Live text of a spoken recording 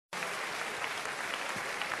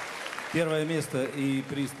Первое место и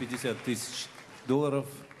приз 50 тысяч долларов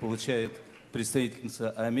получает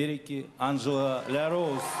представительница Америки Анджела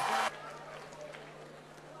Ля-Роуз.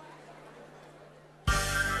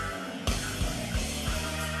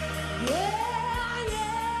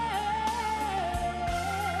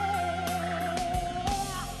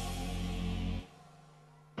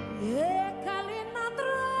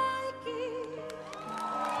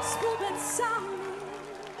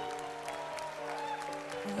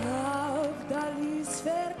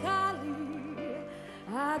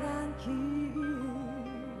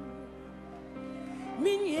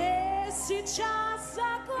 Сейчас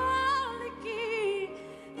заколки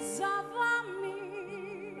за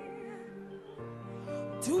вами,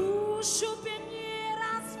 душу пени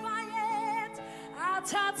разбавит от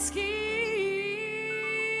тоски.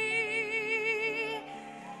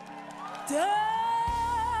 Дорогой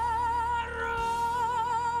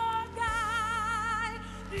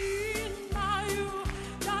длинною,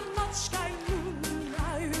 да ночкой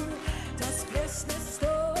лунною, да с песней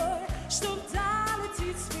стой, что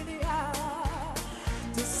долетит с меня.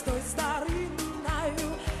 Ты стой старинною,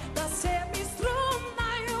 да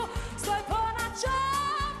семиструнною, стой по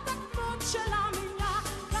ночам, так мучила меня.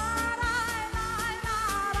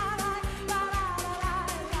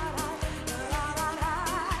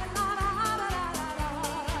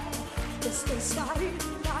 Ты стой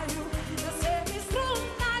старинною, да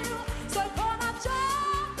семиструнною, стой по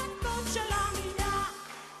ночам, так мучила меня.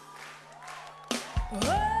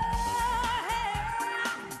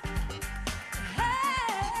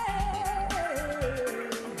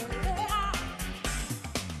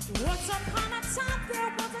 Once upon a time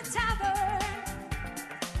there was a tavern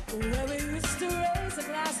where we used to raise a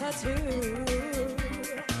glass or two.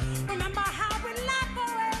 Remember how we laughed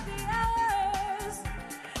away the hours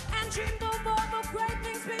and dreamed of all the great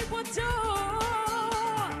things we would do.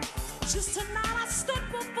 Just tonight I stood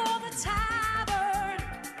before the tavern.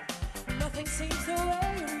 Nothing seems the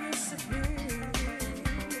way it used to be.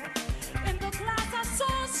 In the glass I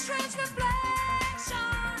saw a strange reflection.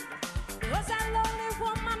 Was that lonely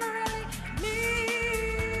woman really me?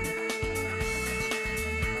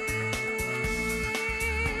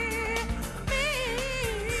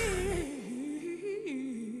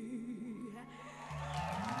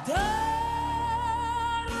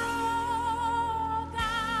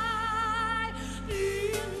 Дорогой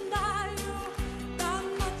длинною, да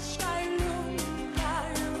ночкой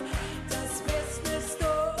лунною, да с песней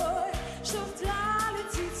стой, что вдаль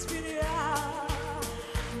летит с меня.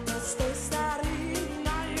 Да стой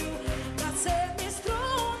старинною, да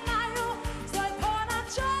семиструнною, стой по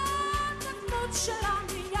ночам, так мучила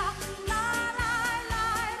меня.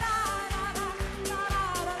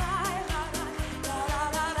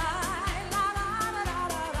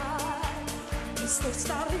 Ты стой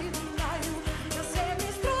старинною, да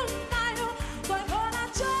семиструнною, стой по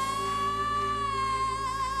ночам,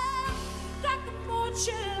 так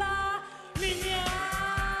мучила меня.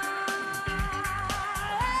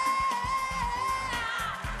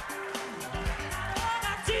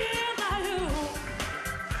 Дорогою,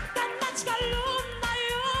 да ночкой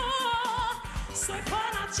лунною, стой по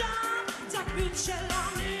ночам, так мучила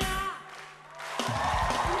меня.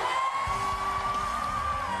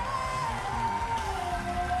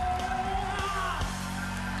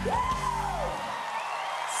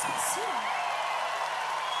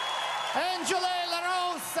 Анджела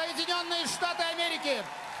Ля-Роуз, Соединенные Штаты Америки.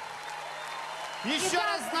 Еще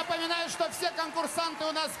раз напоминаю, что все конкурсанты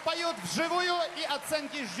у нас поют вживую и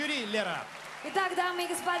оценки жюри, Лера. Итак, дамы и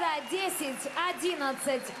господа, 10,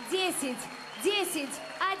 11, 10, 10,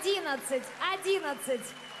 11, 11,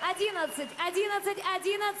 11, 11,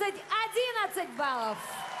 11, 11 баллов.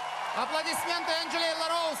 Аплодисменты Анджеле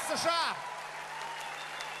Ля-Роуз, США.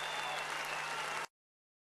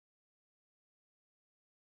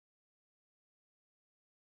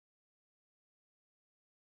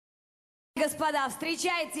 Господа,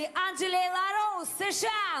 встречайте Анджеле Ля-Роуз,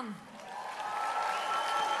 США!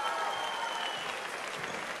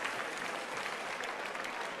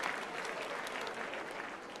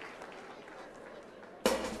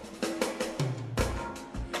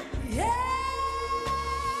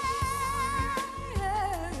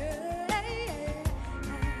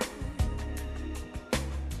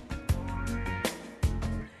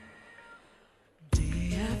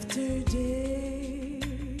 Day after day,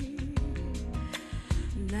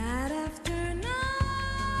 night after night.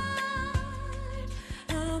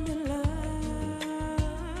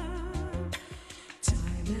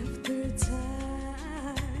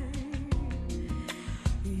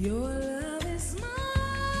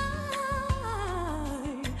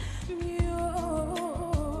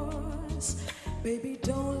 Baby,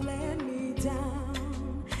 don't let me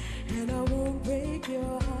down, and I won't break your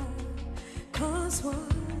heart, 'cause what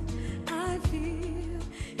I feel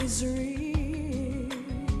is real.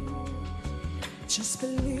 Just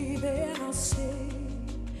believe it, I'll stay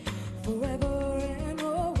forever and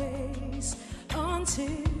always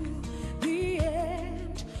until the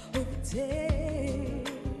end of the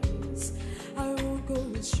days. I won't go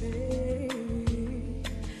astray,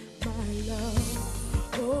 my love.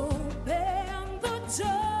 Open the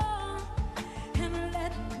door and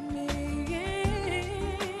let me in.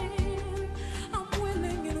 I'm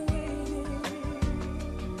willing and waiting.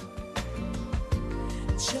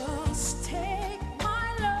 Just take my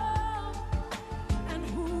love and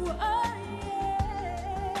who I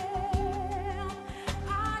am.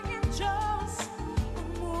 I am just a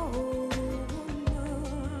woman,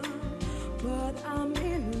 but I'm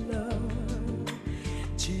in love,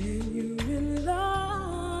 genuine love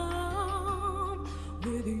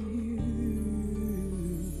with you,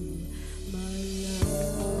 my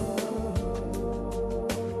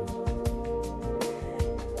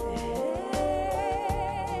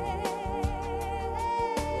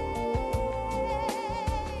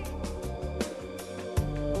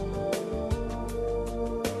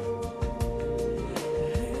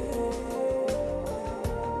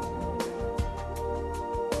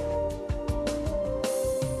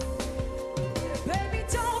baby,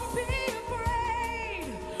 don't be afraid.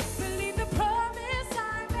 Believe the promise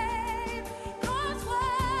I made, 'cause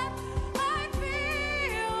what I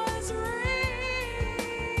feel is real.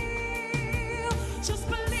 Just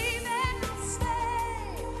believe and I'll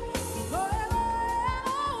stay forever and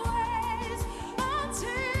always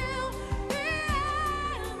until the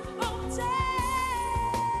end of days.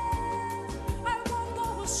 I won't go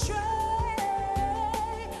astray,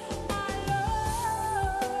 my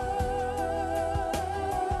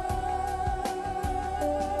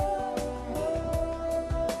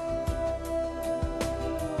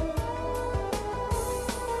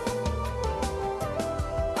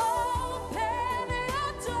Open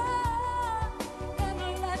your door and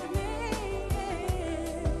let me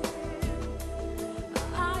in.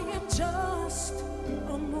 I am just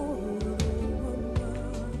a mortal woman,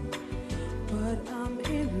 but I'm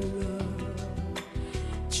in love,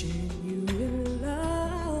 genuine love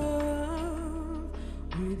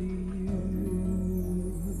with you.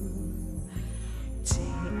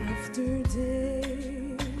 Day after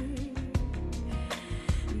day,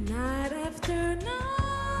 night after night,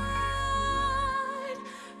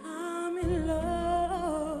 I'm in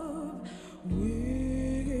love with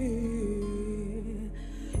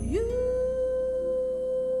you.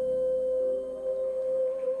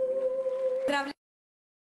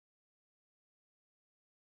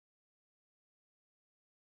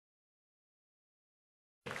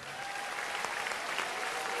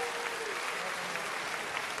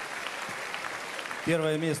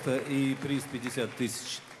 Первое место и приз 50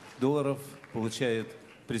 тысяч долларов получает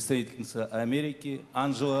представительница Америки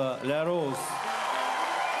Анджела Ляроуз.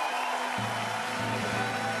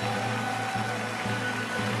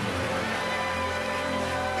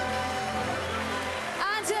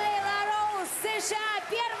 Анджела Лароуз, США,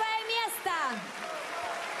 первое место.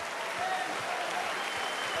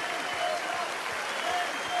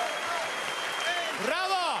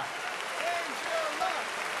 Браво!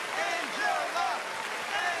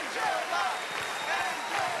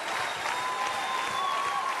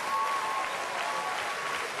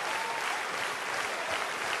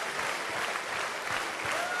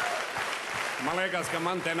 Man liekas, ka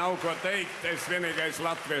man te nav ko teikt. Es vienīgais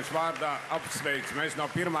latviešu vārdā apsveicu. Mēs no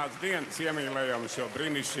pirmās dienas iemīlējām šo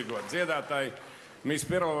brīnišķīgo dziedātāju. Мы с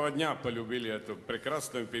первого дня полюбили эту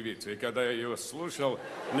прекрасную певицу. И когда я ее слушал,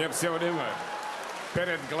 мне все время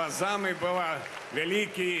перед глазами была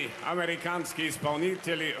великий американский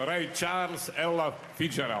исполнитель Рэй Чарльз, Элла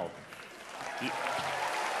Фиджеральд.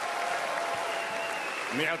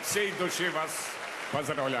 Мы от всей души вас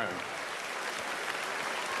поздравляем.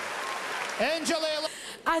 Angela,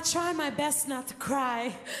 I try my best not to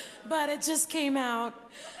cry, but it just came out.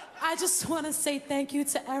 I just want to say thank you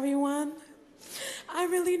to everyone. I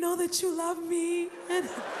really know that you love me. And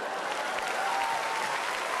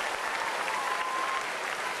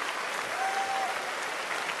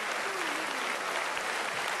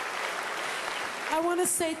I want to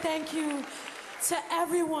say thank you to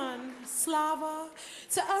everyone, Slava,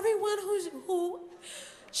 to everyone who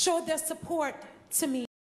showed their support to me.